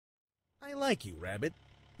like you, Rabbit.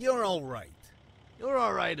 You're alright. You're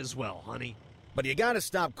alright as well, honey. But you gotta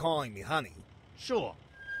stop calling me honey. Sure.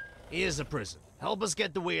 Here's a prison. Help us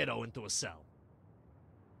get the weirdo into a cell.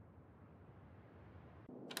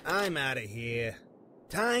 I'm out of here.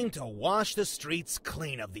 Time to wash the streets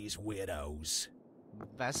clean of these weirdos.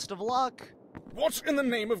 Best of luck. What in the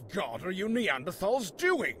name of God are you Neanderthals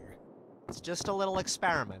doing? It's just a little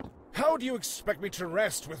experiment. How do you expect me to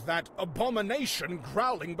rest with that abomination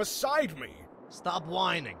growling beside me? Stop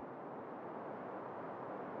whining.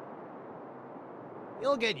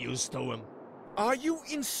 You'll get used to him. Are you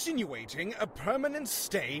insinuating a permanent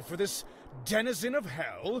stay for this denizen of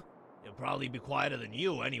hell? He'll probably be quieter than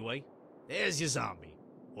you anyway. There's your zombie.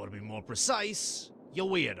 Or to be more precise, your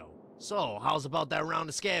weirdo. So, how's about that round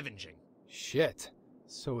of scavenging? Shit.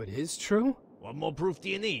 So it is true? What more proof do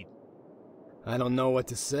you need? I don't know what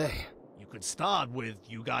to say. You could start with,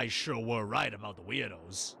 you guys sure were right about the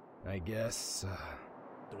weirdos. I guess,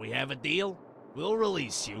 Do we have a deal? We'll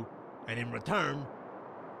release you, and in return...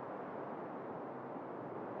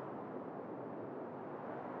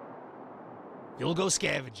 you'll go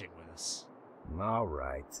scavenging with us. all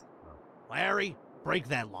right. Larry, break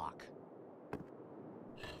that lock.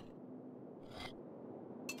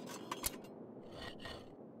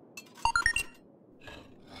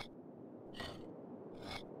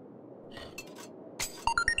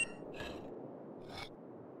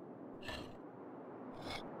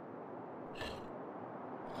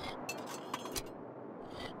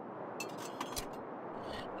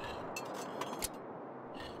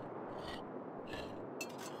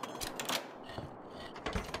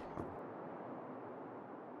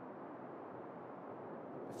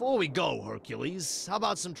 Before we go, Hercules, how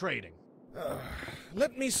about some trading?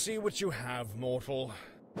 Let me see what you have, mortal.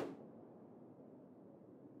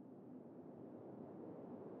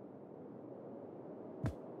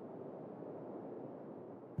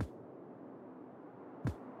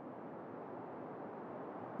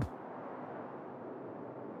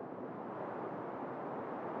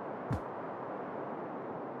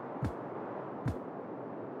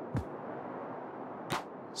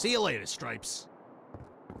 See you later, Stripes.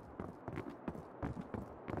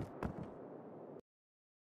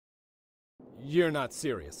 You're not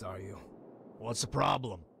serious, are you? What's the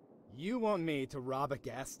problem? You want me to rob a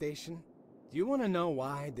gas station? Do you want to know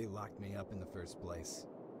why they locked me up in the first place?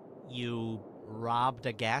 You robbed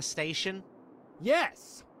a gas station?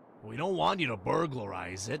 Yes! We don't want you to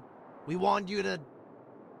burglarize it. We want you to...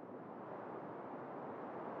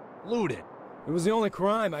 loot it. It was the only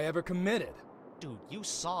crime I ever committed. Dude, you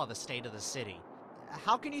saw the state of the city.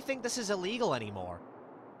 How can you think this is illegal anymore?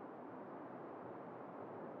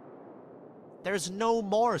 There's no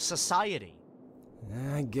more society.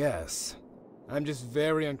 I guess. I'm just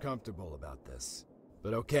very uncomfortable about this.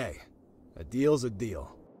 But okay, a deal's a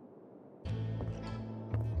deal.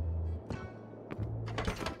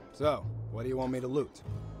 So, what do you want me to loot?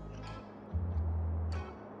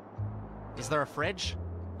 Is there a fridge?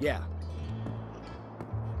 Yeah.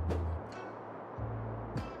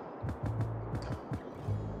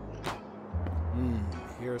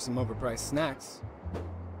 Here are some overpriced snacks.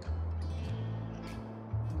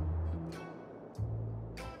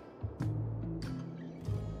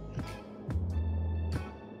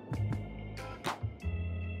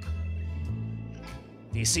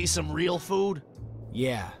 Do you see some real food?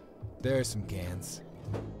 Yeah, there's some cans.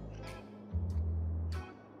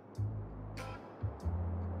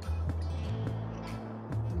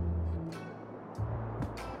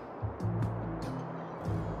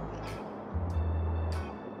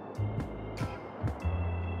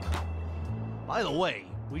 By the way,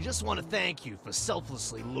 we just want to thank you for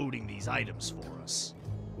selflessly looting these items for us.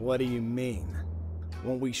 What do you mean?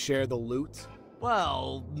 Won't we share the loot?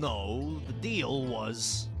 Well, no, the deal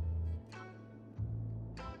was...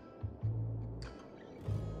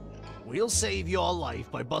 we'll save your life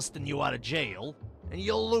by busting you out of jail, and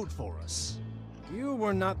you'll loot for us. You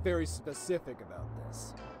were not very specific about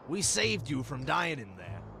this. We saved you from dying in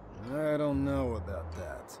there. I don't know about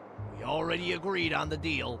that. We already agreed on the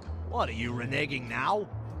deal. What, are you reneging now?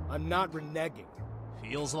 I'm not reneging.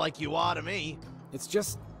 Feels like you are to me. It's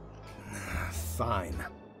just... fine.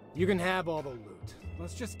 You can have all the loot.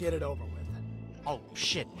 Let's just get it over with. Oh,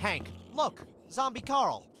 shit, Hank, look! Zombie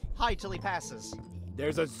Carl! Hide till he passes.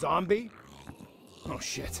 There's a zombie? Oh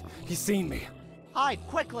shit, he's seen me. Hide,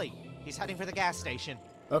 quickly! He's heading for the gas station.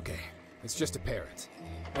 Okay, it's just a parrot.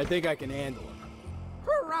 I think I can handle him.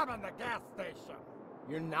 We're robbing the gas station.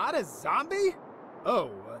 You're not a zombie?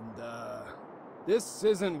 Oh, and this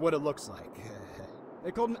isn't what it looks like.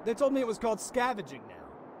 They told me it was called scavenging now.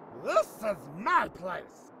 This is my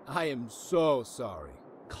place. I am so sorry.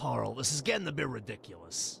 Carl, this is getting a bit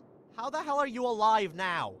ridiculous. How the hell are you alive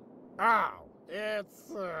now? Oh, it's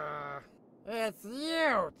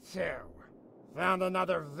you two. Found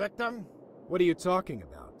another victim? What are you talking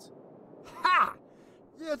about? Ha!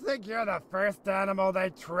 You think you're the first animal they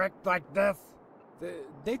tricked like this?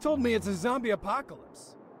 They told me it's a zombie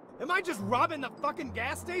apocalypse. Am I just robbing the fucking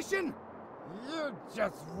gas station?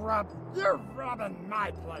 You're robbing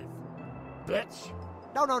my place, bitch.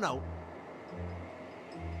 No.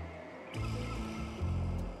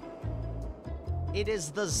 It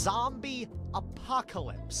is the zombie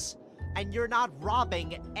apocalypse, and you're not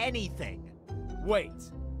robbing anything. Wait,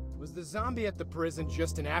 was the zombie at the prison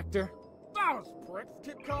just an actor? Those pricks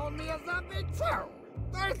keep calling me a zombie too.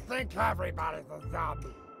 They think everybody's a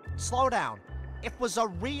zombie. Slow down. It was a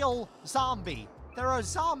real zombie. There are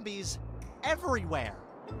zombies everywhere.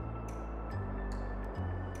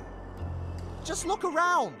 Just look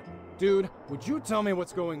around. Dude, would you tell me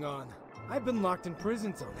what's going on? I've been locked in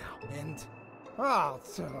prison till now, and... I'll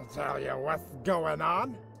tell you what's going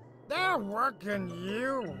on. They're working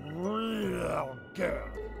you real good.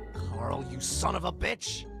 Carl, you son of a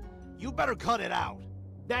bitch! You better cut it out.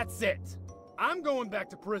 that's it. I'm going back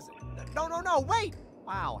to prison. No, wait!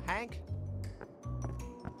 Wow, Hank.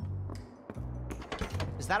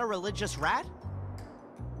 Is that a religious rat?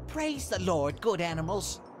 Praise the Lord, good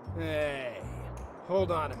animals. Hey,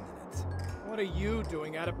 hold on a minute. What are you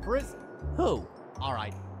doing out of prison? Who?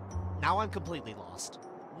 Alright, now I'm completely lost.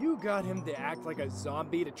 You got him to act like a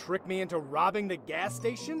zombie to trick me into robbing the gas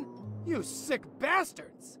station? You sick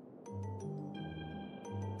bastards!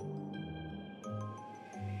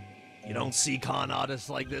 You don't see con artists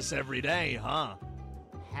like this every day, huh?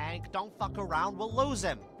 Hank, don't fuck around, we'll lose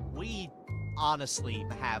him. We honestly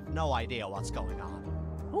have no idea what's going on.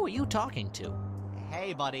 Who are you talking to?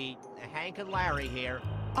 Hey, buddy, Hank and Larry here.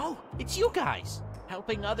 Oh, it's you guys!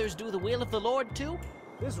 Helping others do the will of the Lord, too?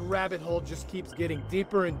 This rabbit hole just keeps getting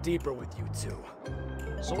deeper and deeper with you two.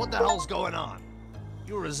 So what the hell's going on?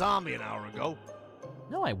 You were a zombie an hour ago.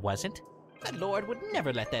 No, I wasn't. The Lord would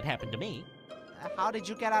never let that happen to me. How did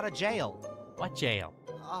you get out of jail? What jail?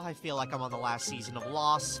 Oh, I feel like I'm on the last season of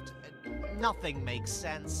Lost. Nothing makes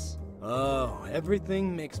sense. Oh,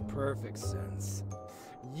 everything makes perfect sense.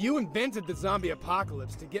 You invented the zombie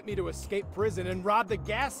apocalypse to get me to escape prison and rob the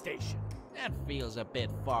gas station. That feels a bit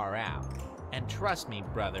far out. And trust me,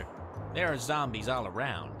 brother, there are zombies all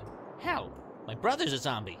around. Hell, my brother's a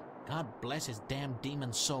zombie. God bless his damn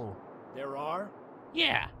demon soul. There are?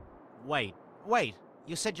 Yeah, Wait,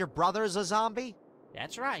 you said your brother's a zombie?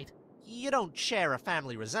 that's right. You don't share a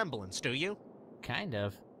family resemblance, do you? Kind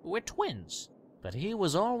of. We're twins. But he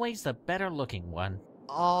was always the better-looking one.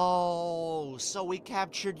 Oh, so we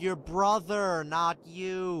captured your brother, not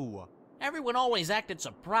you. Everyone always acted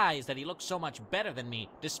surprised that he looked so much better than me,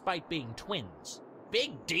 despite being twins.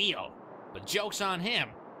 Big deal. But joke's on him.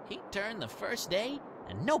 He turned the first day,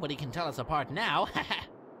 and nobody can tell us apart now.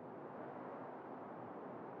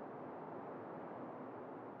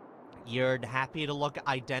 You're happy to look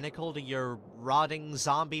identical to your rotting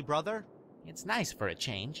zombie brother? It's nice for a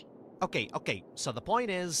change. Okay, so the point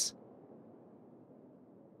is...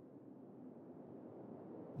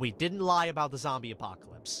 we didn't lie about the zombie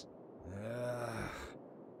apocalypse.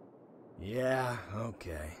 Yeah,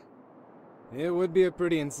 okay. It would be a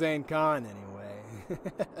pretty insane con anyway.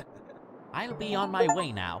 I'll be on my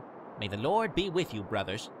way now. May the Lord be with you,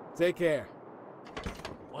 brothers. Take care.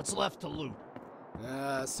 What's left to loot?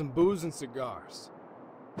 Some booze and cigars.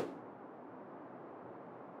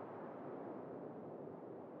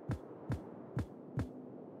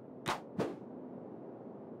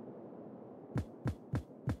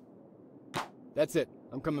 That's it.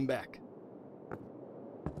 I'm coming back.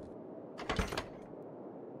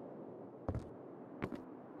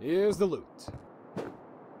 Here's the loot.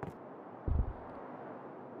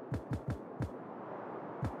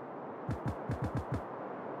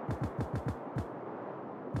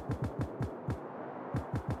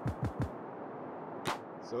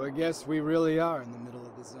 So I guess we really are in the middle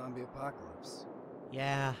of the zombie apocalypse.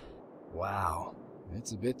 Yeah. Wow,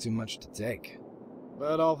 it's a bit too much to take.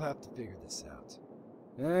 But I'll have to figure this out.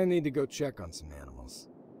 I need to go check on some animals.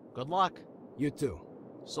 Good luck. You too.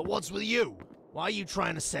 So what's with you? Why are you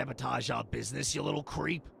trying to sabotage our business, you little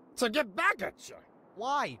creep? To get back at you.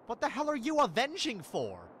 Why? What the hell are you avenging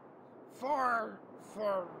for?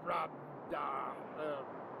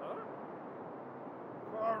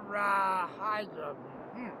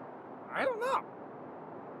 I don't know.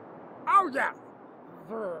 Oh, yes.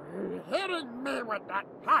 For hitting me with that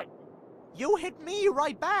pipe. You hit me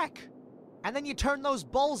right back! And then you turned those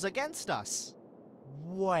bulls against us.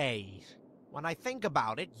 Wait. When I think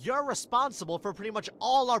about it, you're responsible for pretty much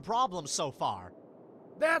all our problems so far.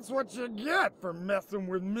 That's what you get for messing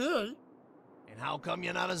with me. And how come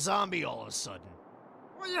you're not a zombie all of a sudden?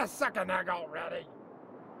 Will you suck an egg already?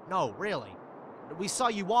 No, really. We saw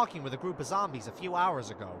you walking with a group of zombies a few hours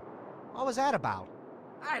ago. What was that about?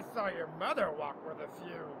 I saw your mother walk with a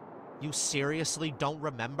few. You seriously don't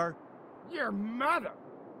remember? Your mother?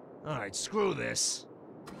 Alright, screw this.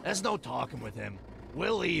 There's no talking with him.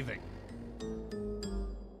 We're leaving.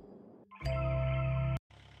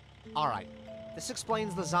 Alright, this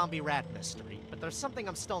explains the zombie rat mystery, but there's something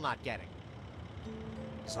I'm still not getting.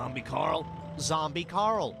 Zombie Carl? Zombie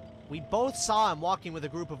Carl. We both saw him walking with a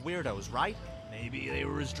group of weirdos, right? Maybe they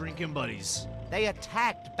were his drinking buddies. They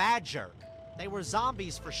attacked Badger. They were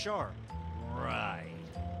zombies for sure. Right.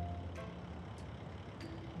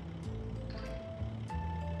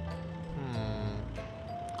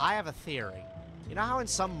 I have a theory. You know how in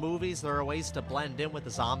some movies there are ways to blend in with the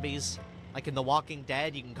zombies? Like in The Walking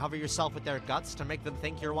Dead, you can cover yourself with their guts to make them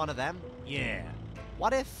think you're one of them? Yeah.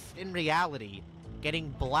 What if, in reality, getting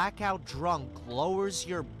blackout drunk lowers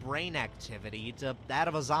your brain activity to that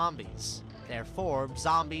of a zombie's? Therefore,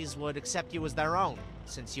 zombies would accept you as their own,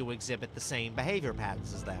 since you exhibit the same behavior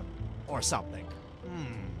patterns as them. Or something.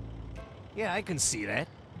 Yeah, I can see that.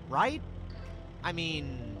 Right? I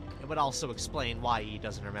mean, it would also explain why he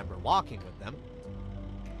doesn't remember walking with them.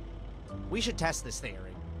 We should test this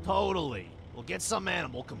theory. Totally. We'll get some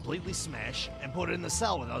animal completely smashed and put it in the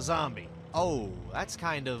cell with our zombie. Oh, that's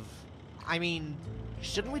kind of... I mean,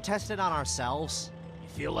 shouldn't we test it on ourselves? You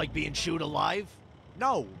feel like being chewed alive?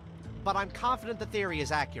 No, but I'm confident the theory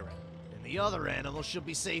is accurate. And the other animal should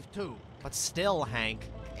be safe too. But still, Hank,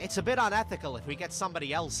 it's a bit unethical if we get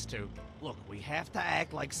somebody else to. Look, we have to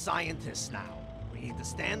act like scientists now. We need to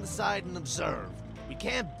stand aside and observe. We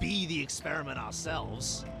can't be the experiment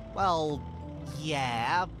ourselves. Well,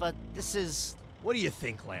 yeah, but this is... What do you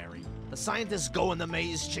think, Larry? The scientists go in the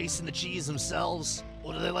maze chasing the cheese themselves?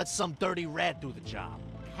 Or do they let some dirty rat do the job?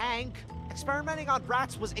 Hank, experimenting on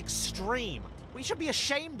rats was extreme. We should be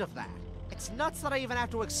ashamed of that. It's nuts that I even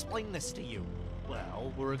have to explain this to you.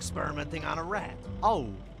 Well, we're experimenting on a rat. Oh,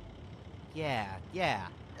 yeah.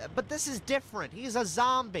 But this is different. He's a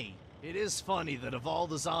zombie. It is funny that of all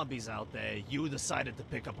the zombies out there, you decided to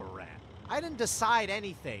pick up a rat. I didn't decide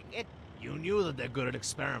anything. You knew that they're good at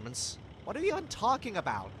experiments. What are you even talking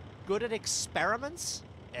about? Good at experiments?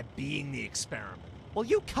 At being the experiment. Will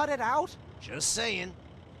you cut it out? Just saying.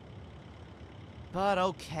 But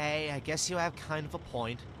okay, I guess you have kind of a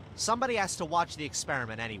point. Somebody has to watch the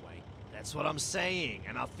experiment anyway. That's what I'm saying,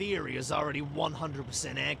 and our theory is already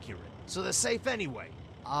 100% accurate. So they're safe anyway.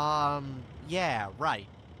 Yeah, right.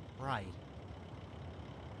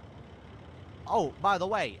 Oh, by the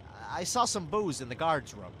way, I saw some booze in the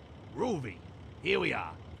guard's room. Groovy. Here we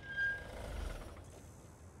are.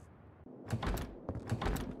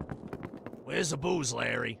 Where's the booze,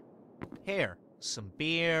 Larry? Here, some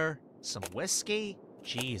beer, some whiskey.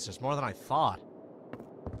 Jeez, there's more than I thought.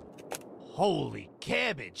 Holy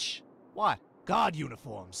cabbage! What? Guard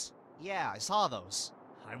uniforms. Yeah, I saw those.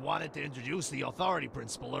 I wanted to introduce the authority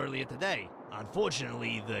principle earlier today.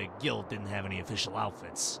 Unfortunately, the guild didn't have any official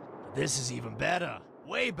outfits. But this is even better.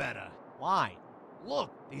 Way better. Why?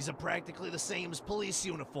 Look, these are practically the same as police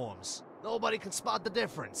uniforms. Nobody can spot the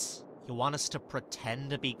difference. You want us to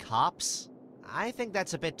pretend to be cops? I think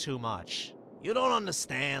that's a bit too much. You don't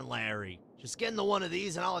understand, Larry. Just get into one of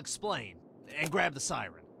these and I'll explain. And grab the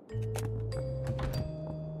siren.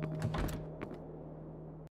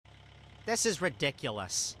 This is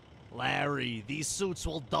ridiculous. Larry, these suits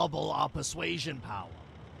will double our persuasion power.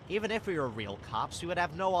 Even if we were real cops, we would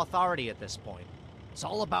have no authority at this point. It's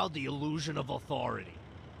all about the illusion of authority.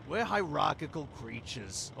 We're hierarchical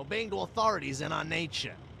creatures, obeying to authorities in our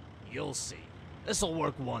nature. You'll see. This'll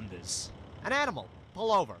work wonders. An animal.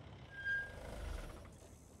 Pull over.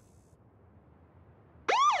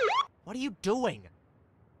 What are you doing?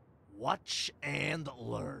 Watch and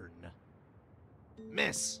learn.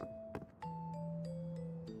 Miss.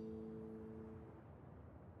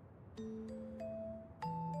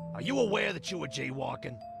 Are you aware that you were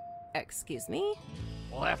jaywalking? Excuse me?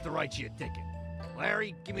 We'll have to write you a ticket.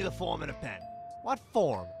 Larry, give me the form and a pen. What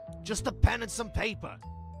form? Just a pen and some paper.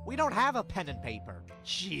 We don't have a pen and paper.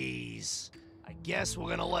 Jeez. I guess we're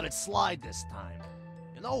gonna let it slide this time.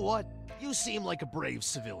 You know what? You seem like a brave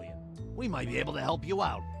civilian. We might be able to help you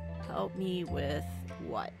out. Help me with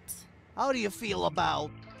what? How do you feel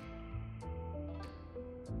about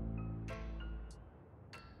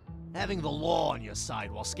having the law on your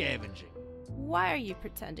side while scavenging? Why are you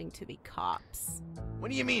pretending to be cops? What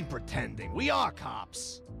do you mean pretending? We are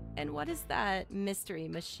cops. And what is that mystery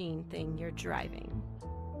machine thing you're driving?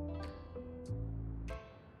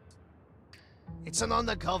 It's an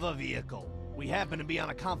undercover vehicle. We happen to be on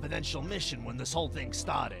a confidential mission when this whole thing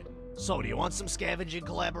started. So, do you want some scavenging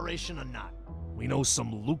collaboration or not? We know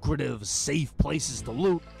some lucrative, safe places to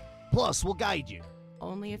loot. Plus, we'll guide you.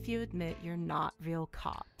 Only if you admit you're not real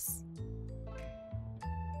cops.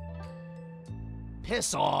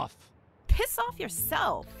 Piss off. Piss off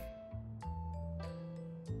yourself!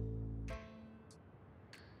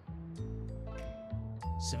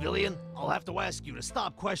 Civilian, I'll have to ask you to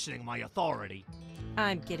stop questioning my authority.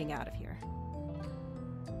 I'm getting out of here.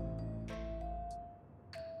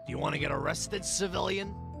 Do you want to get arrested,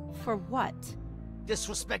 civilian? For what?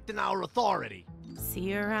 Disrespecting our authority.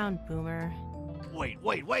 See you around, Boomer. Wait.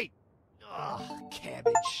 Ugh,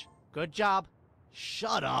 cabbage. Good job.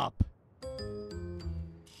 Shut up.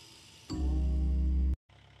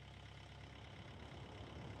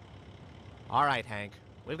 Alright, Hank.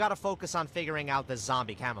 We've got to focus on figuring out this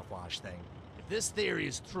zombie camouflage thing. If this theory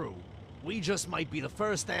is true, we just might be the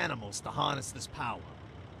first animals to harness this power.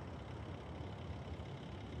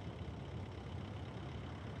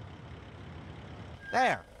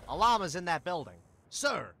 There! A llama's in that building.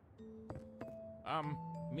 Sir.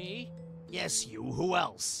 Me? Yes, you. Who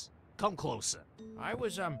else? Come closer. I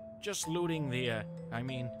was, just looting the,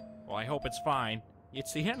 well, I hope it's fine.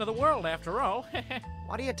 It's the end of the world, after all.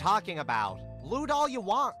 What are you talking about? Loot all you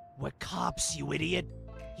want. We're cops, you idiot.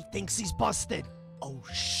 He thinks he's busted. Oh,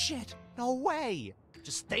 shit. No way.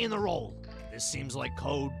 Just stay in the role. This seems like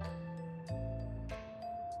code.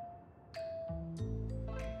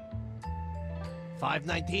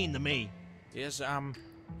 $5.19 to me. Is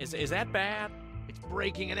that bad? It's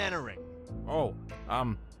breaking and entering. Oh,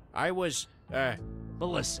 I was, But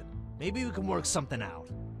listen, maybe we can work something out.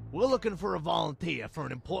 We're looking for a volunteer for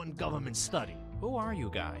an important government study. who are you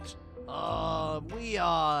guys? We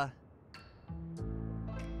are...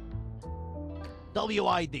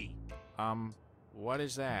 WID. What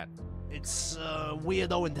is that? It's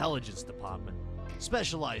Weirdo Intelligence Department,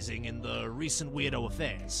 specializing in the recent weirdo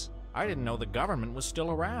affairs. I didn't know the government was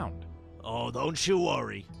still around. Oh, don't you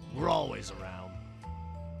worry. We're always around.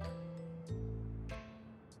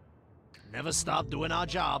 Never stop doing our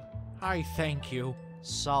job. I thank you.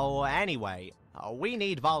 So, anyway, we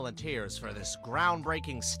need volunteers for this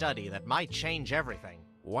groundbreaking study that might change everything.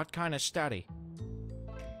 What kind of study?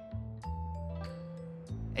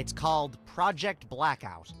 It's called Project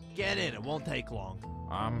Blackout. Get in, it won't take long.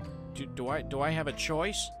 Do I have a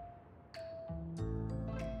choice?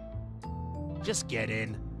 Just get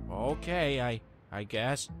in. Okay, I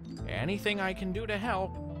guess. Anything I can do to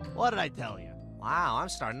help. What did I tell you? Wow, I'm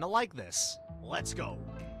starting to like this. Let's go.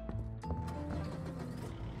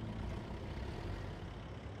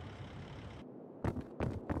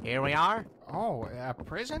 Here we are. Oh, a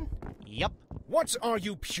prison? Yep. What are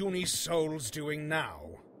you puny souls doing now?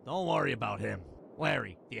 Don't worry about him.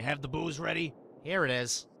 Larry, do you have the booze ready? Here it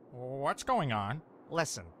is. What's going on?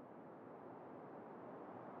 Listen.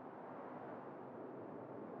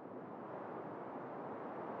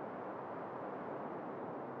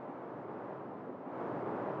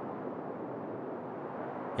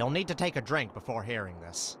 You'll need to take a drink before hearing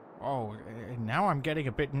this. Oh, now I'm getting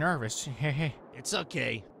a bit nervous. It's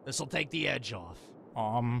okay. This'll take the edge off.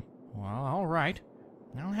 Well, alright.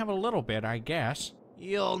 I'll have a little bit, I guess.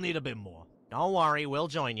 You'll need a bit more. Don't worry, we'll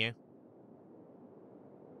join you.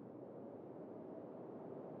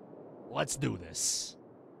 Let's do this.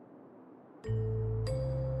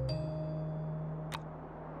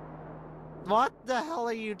 What the hell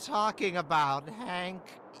are you talking about, Hank?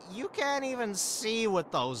 You can't even see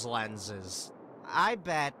with those lenses. I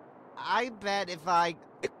bet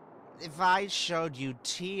if I showed you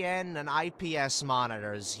TN and IPS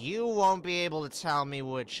monitors, you won't be able to tell me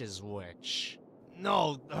which is which.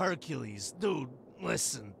 No, Hercules, dude,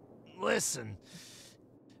 listen.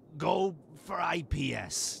 Go for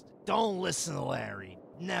IPS. Don't listen to Larry.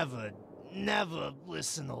 Never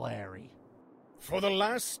listen to Larry. For the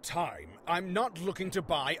last time, I'm not looking to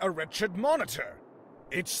buy a wretched monitor.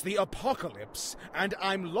 It's the apocalypse, and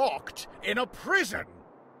I'm locked in a prison.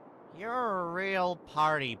 You're a real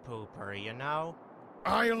party pooper, you know?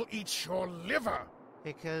 I'll eat your liver.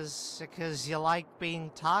 Because you like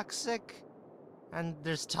being toxic? And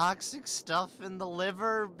there's toxic stuff in the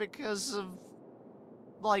liver because of,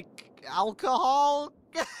 like, alcohol?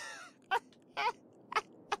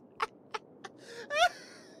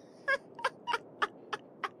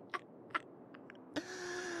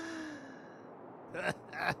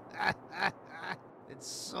 It's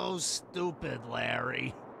so so stupid,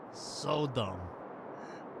 Larry. So dumb.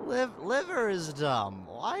 Liver is dumb.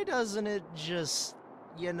 Why doesn't it just,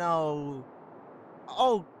 you know...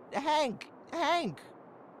 Oh, Hank!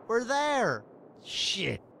 We're there!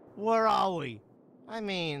 Shit, where are we? I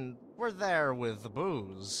mean, we're there with the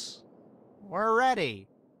booze. We're ready.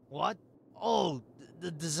 What? Oh,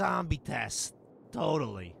 the zombie test.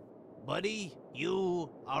 Totally. Buddy, you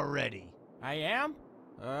are ready. I am?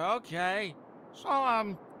 Okay.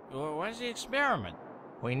 So, when's the experiment?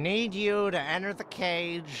 We need you to enter the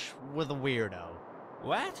cage with a weirdo.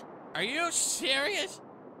 What? Are you serious?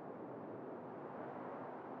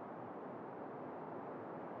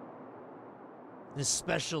 This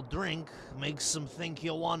special drink makes them think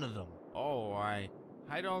you're one of them. Oh,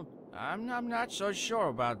 I'm not so sure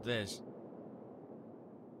about this.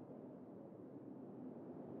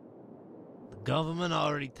 The government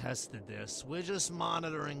already tested this. We're just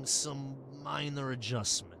monitoring some minor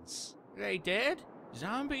adjustments. They did?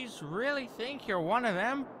 Zombies really think you're one of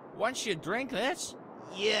them once you drink this?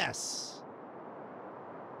 Yes.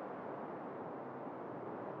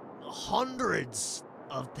 Hundreds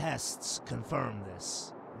of tests confirm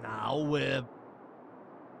this. Now we're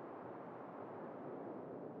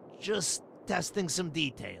just testing some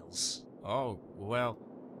details. Oh, well,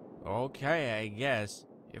 okay, I guess.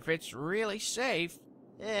 If it's really safe.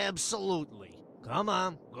 Absolutely. Come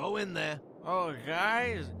on, go in there. Oh,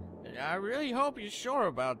 guys, I really hope you're sure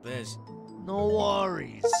about this. No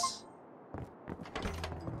worries.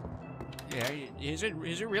 Yeah, is it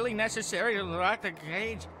really necessary to lock the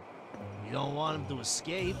cage? You don't want him to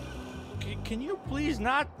escape. Can you please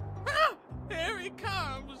not? Ah! Here he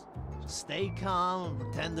comes! Stay calm and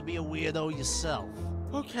pretend to be a weirdo yourself.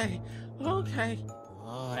 Okay. Oh,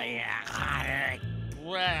 yeah.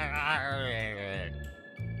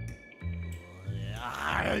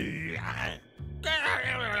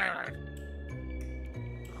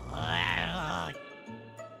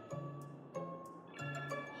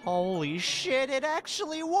 Holy shit, it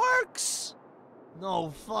actually works! No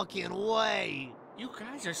fucking way. You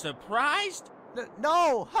guys are surprised?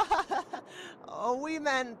 No! Oh, we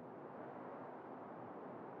meant...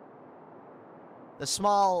 The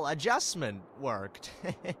small adjustment worked.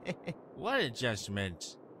 What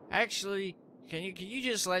adjustments? Actually, can you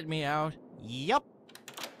just let me out? Yup.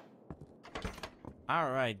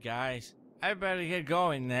 Alright, guys. I better get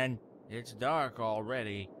going then. It's dark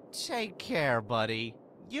already. Take care, buddy.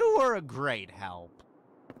 You were a great help.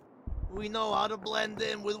 We know how to blend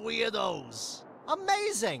in with weirdos.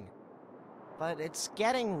 Amazing! But it's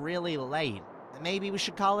getting really late. Maybe we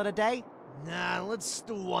should call it a day? Nah, let's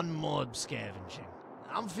do one more scavenging.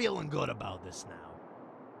 I'm feeling good about this now.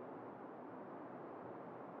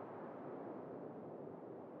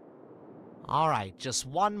 Alright, just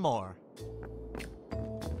one more.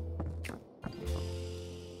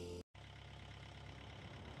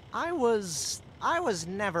 I was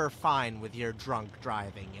never fine with your drunk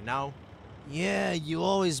driving, you know? Yeah, you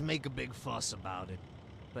always make a big fuss about it.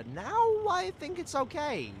 But now I think it's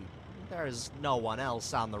okay. There's no one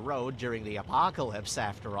else on the road during the apocalypse,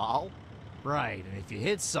 after all. Right, and if you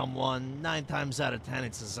hit someone, 9 times out of 10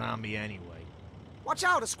 it's a zombie anyway. Watch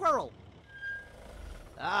out, a squirrel!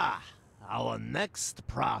 Ah, our next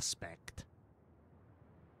prospect.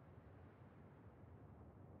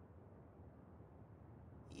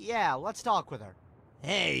 Yeah, let's talk with her.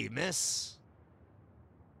 Hey, miss.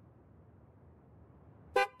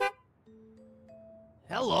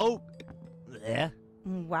 Hello. There.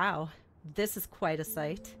 Wow, this is quite a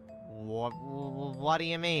sight. What do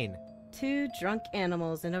you mean? 2 drunk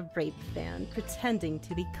animals in a rape van pretending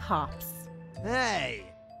to be cops.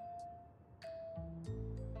 Hey.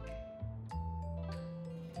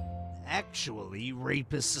 Actually,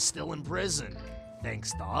 rapists are still in prison,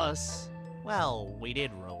 thanks to us. Well, we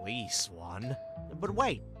did release one. But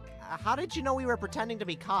wait, how did you know we were pretending to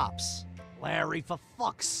be cops? Larry, for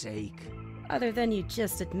fuck's sake. Other than you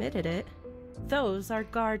just admitted it, those are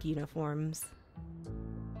guard uniforms.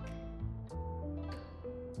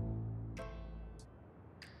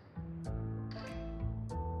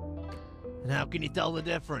 And how can you tell the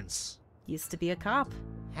difference? Used to be a cop.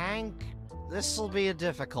 Hank, this'll be a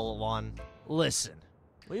difficult one. Listen,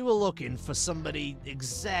 we were looking for somebody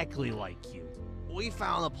exactly like you. We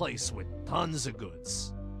found a place with tons of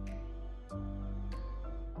goods.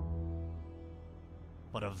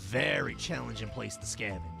 But a very challenging place to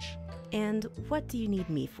scavenge. And what do you need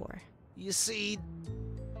me for? You see,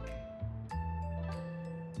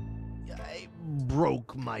 I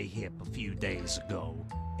broke my hip a few days ago,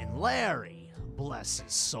 and Larry, bless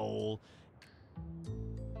his soul,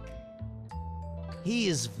 he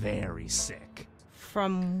is very sick.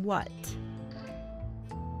 From what?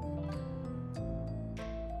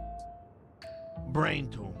 Brain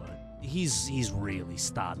tumor. He's really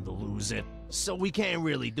starting to lose it. So we can't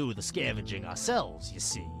really do the scavenging ourselves, you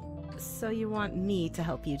see. So you want me to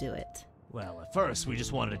help you do it? Well, at first we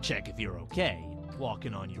just wanted to check if you're okay,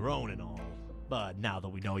 walking on your own and all. But now that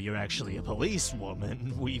we know you're actually a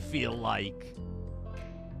policewoman, we feel like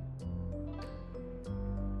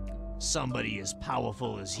somebody as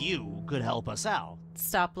powerful as you could help us out.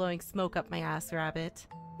 Stop blowing smoke up my ass, Rabbit.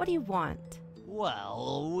 What do you want?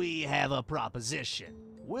 Well, we have a proposition.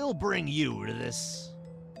 We'll bring you to this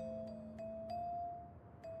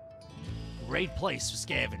great place for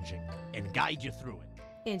scavenging and guide you through it.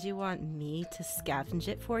 And you want me to scavenge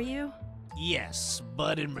it for you? Yes,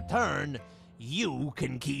 but in return, you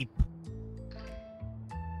can keep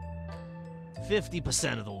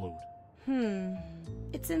 50% of the loot.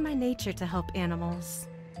 It's in my nature to help animals.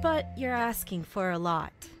 But you're asking for a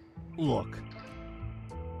lot. Look.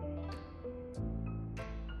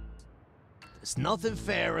 There's nothing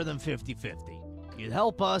fairer than 50-50. You'd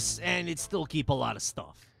help us, and you'd still keep a lot of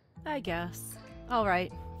stuff. I guess.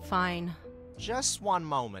 Alright, fine. Just one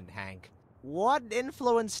moment, Hank. What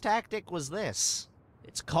influence tactic was this?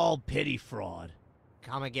 It's called pity fraud.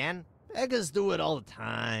 Come again? Beggars do it all the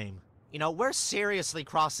time. You know, we're seriously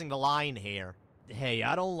crossing the line here. Hey,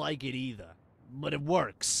 I don't like it either. But it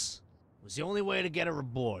works. It was the only way to get her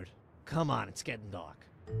aboard. Come on, it's getting dark.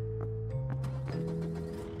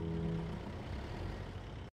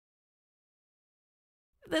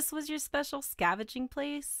 This was your special scavenging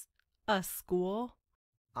place? A school?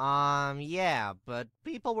 Yeah, but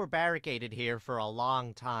people were barricaded here for a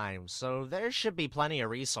long time, so there should be plenty of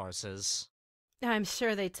resources. I'm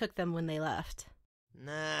sure they took them when they left.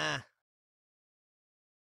 Nah.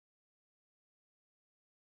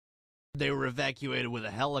 They were evacuated with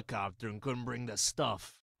a helicopter and couldn't bring their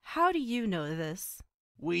stuff. How do you know this?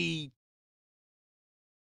 We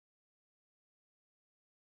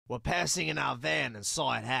were passing in our van and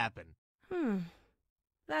saw it happen.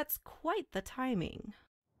 That's quite the timing.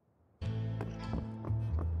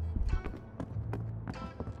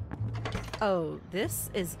 Oh, this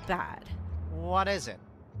is bad. What is it?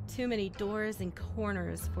 Too many doors and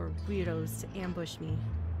corners for weirdos to ambush me.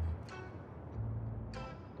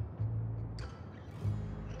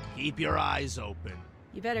 Keep your eyes open.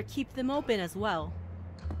 You better keep them open as well.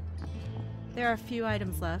 There are a few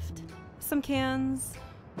items left. Some cans.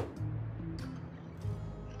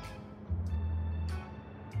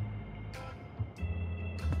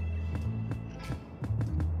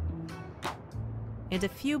 And a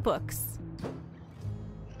few books.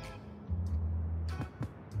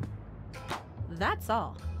 That's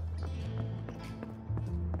all.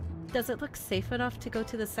 Does it look safe enough to go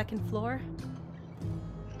to the second floor?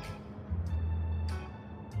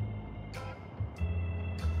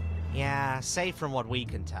 Yeah, safe from what we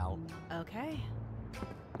can tell. Okay.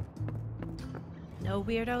 No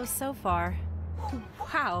weirdos so far.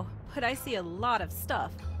 Wow, but I see a lot of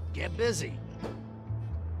stuff. Get busy.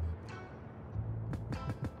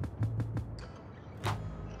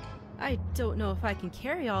 I don't know if I can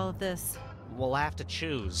carry all of this. We'll have to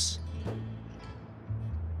choose.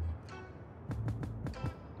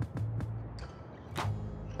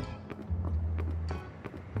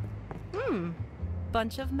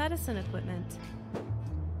 Bunch of medicine equipment.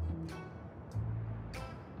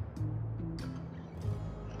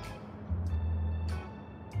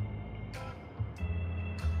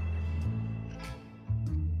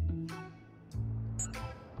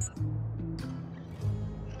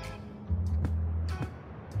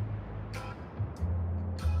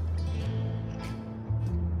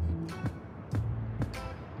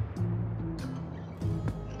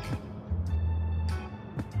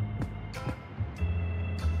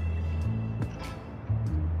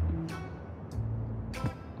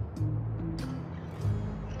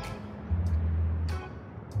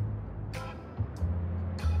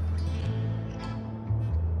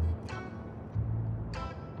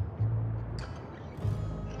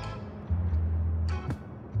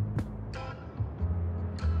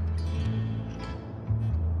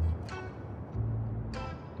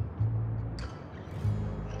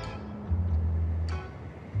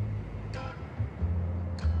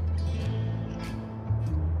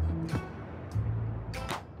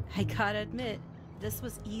 I gotta admit, this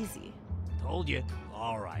was easy. Told you.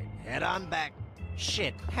 All right, head on back.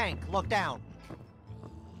 Shit, Hank, look down.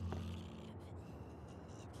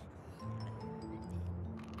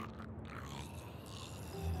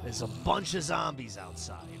 There's a bunch of zombies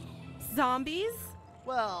outside. Zombies?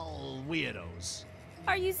 Well, weirdos.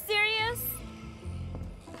 Are you serious?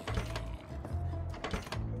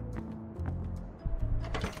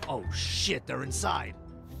 Oh shit, they're inside.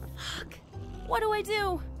 Fuck. What do I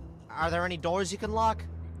do? Are there any doors you can lock?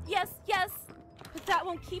 Yes, yes. But that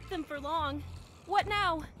won't keep them for long. What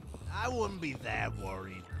now? I wouldn't be that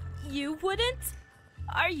worried. You wouldn't?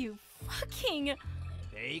 Are you fucking...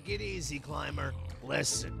 Take it easy, Climber.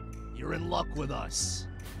 Listen, you're in luck with us.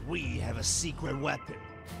 We have a secret weapon.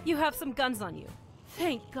 You have some guns on you.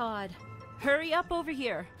 Thank God. Hurry up over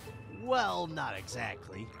here. Well, not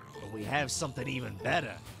exactly. But we have something even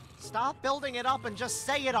better. Stop building it up and just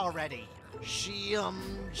say it already. She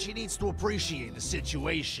needs to appreciate the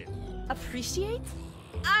situation. Appreciate?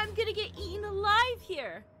 I'm gonna get eaten alive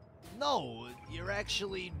here. No, you're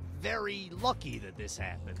actually very lucky that this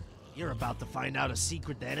happened. You're about to find out a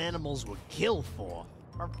secret that animals would kill for.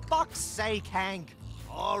 For fuck's sake, Hank.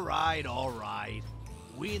 All right.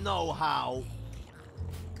 We know how.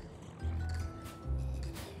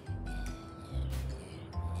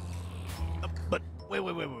 But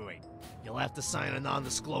wait. You'll have to sign a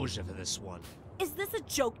non-disclosure for this one. Is this a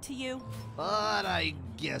joke to you? But I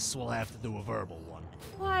guess we'll have to do a verbal one.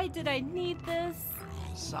 Why did I need this?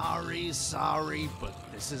 Sorry,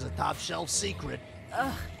 but this is a top-shelf secret.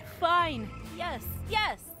 Ugh, fine. Yes.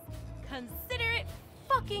 Consider it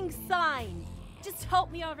fucking signed. Just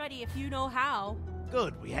help me already if you know how.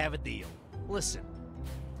 Good, we have a deal. Listen,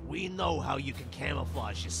 we know how you can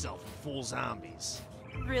camouflage yourself and fool zombies.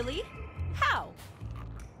 Really? How?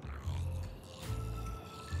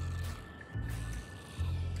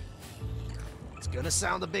 It's gonna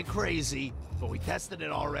sound a bit crazy, but we tested it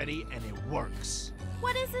already and it works.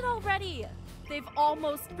 What is it already? They've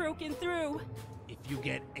almost broken through. If you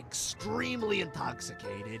get extremely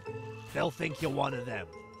intoxicated, they'll think you're one of them.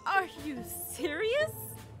 Are you serious?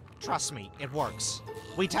 Trust me, it works.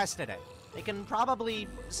 We tested it. They can probably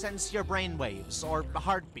sense your brainwaves or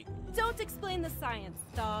heartbeat. Don't explain the science,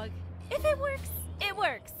 dog. If it works, it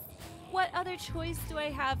works. What other choice do I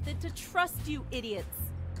have than to trust you idiots?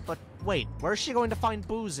 But wait, where's she going to find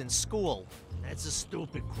booze in school? That's a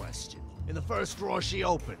stupid question. In the first drawer she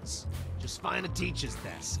opens. Just find a teacher's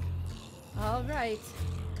desk. All right.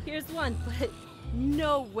 Here's one, but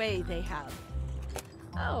no way they have.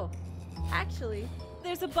 Oh, actually,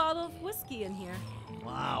 there's a bottle of whiskey in here.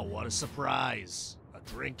 Wow, what a surprise. A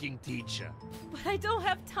drinking teacher. But I don't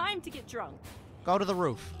have time to get drunk. Go to the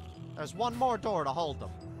roof. There's one more door to hold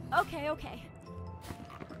them. Okay.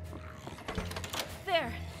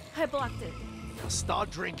 There, I blocked it. Now start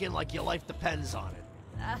drinking like your life depends on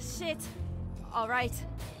it. Shit. All right.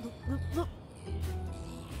 Look.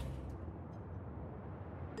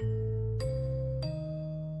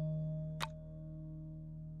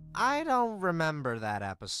 I don't remember that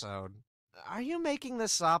episode. Are you making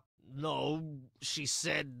this up? No, she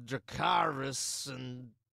said Dracarys and...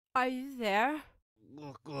 Are you there?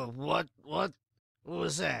 What? What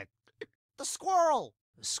was that? The squirrel!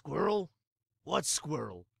 A squirrel? What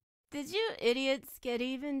squirrel? Did you idiots get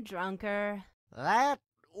even drunker? That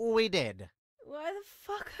we did. Why the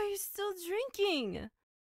fuck are you still drinking?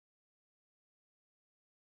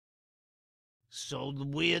 So the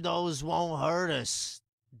weirdos won't hurt us.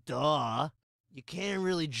 Duh. You can't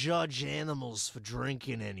really judge animals for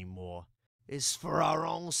drinking anymore. It's for our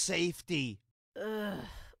own safety. Ugh.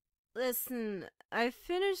 Listen, I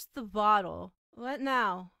finished the bottle. What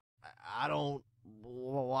now? I don't...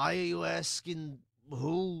 Why are you asking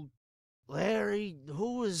who? Larry,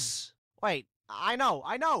 who is... Wait, I know!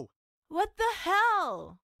 What the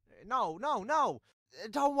hell? No.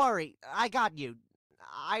 Don't worry, I got you.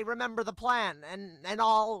 I remember the plan, and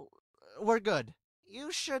all... We're good.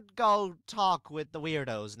 You should go talk with the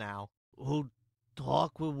weirdos now. Who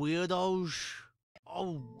talk with weirdos?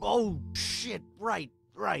 Oh, shit, right.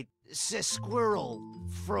 It's Squirrel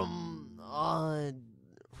from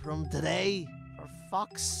today? For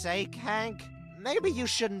fuck's sake, Hank. Maybe you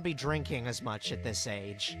shouldn't be drinking as much at this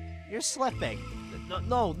age. You're slipping.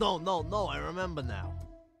 No, I remember now.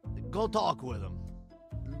 Go talk with them.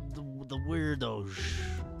 The weirdos.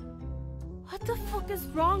 What the fuck is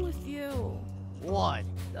wrong with you? What?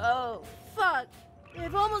 Oh, fuck.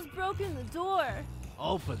 They've almost broken the door.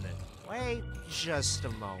 Open it. Wait just a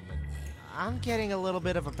moment. I'm getting a little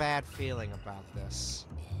bit of a bad feeling about this.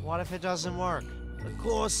 What if it doesn't work? Of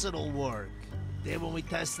course it'll work. Did when we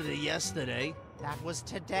tested it yesterday. That was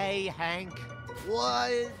today, Hank.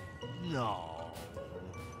 What? No.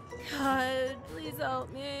 God, please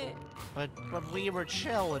help me. But we were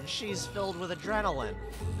chill and she's filled with adrenaline.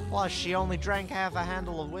 Plus, she only drank half a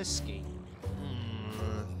handle of whiskey.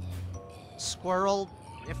 Squirrel,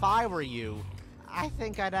 if I were you, I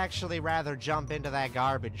think I'd actually rather jump into that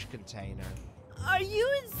garbage container. Are you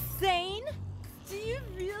insane? Do you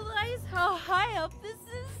realize how high up this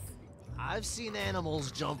is? I've seen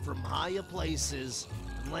animals jump from higher places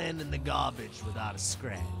and land in the garbage without a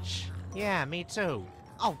scratch. Yeah, me too.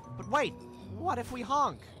 Oh, but wait. What if we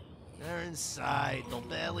honk? They're inside. They'll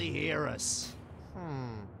barely hear us.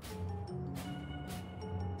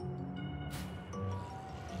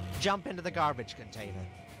 Jump into the garbage container.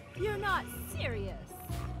 You're not serious.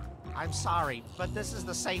 I'm sorry, but this is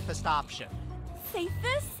the safest option.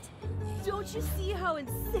 Safest? Don't you see how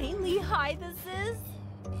insanely high this is?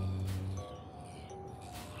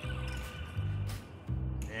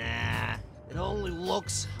 Nah, it only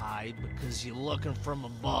looks high because you're looking from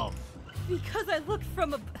above. Because I looked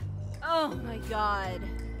from a... Oh my god.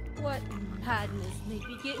 What madness made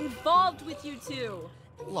me get involved with you two?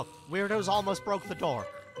 Look, Weirdo's almost broke the door.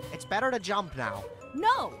 It's better to jump now.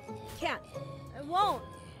 No! Can't. I won't.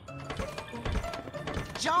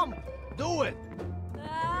 Jump! Do it!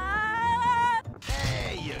 Ah!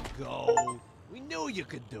 There you go. We knew you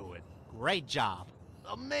could do it. Great job.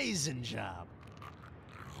 Amazing job.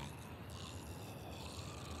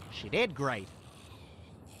 She did great.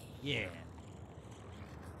 Yeah.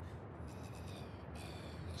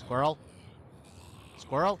 Squirrel?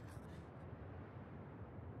 Squirrel?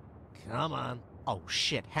 Come on. Oh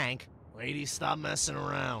shit, Hank. Lady, stop messing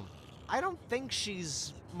around. I don't think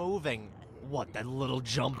she's moving. What, that little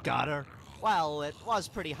jump got her? Well, it was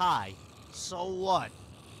pretty high. So what?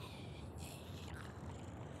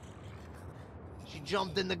 She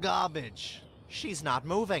jumped in the garbage. She's not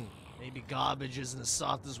moving. Maybe garbage isn't as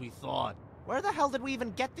soft as we thought. Where the hell did we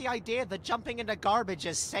even get the idea that jumping into garbage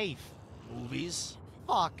is safe? Movies?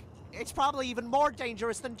 Fuck. It's probably even more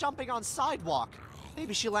dangerous than jumping on sidewalk.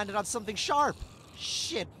 Maybe she landed on something sharp.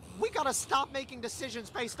 Shit, we gotta stop making decisions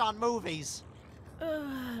based on movies.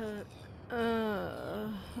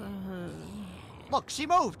 Look, she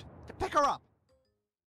moved. To pick her up.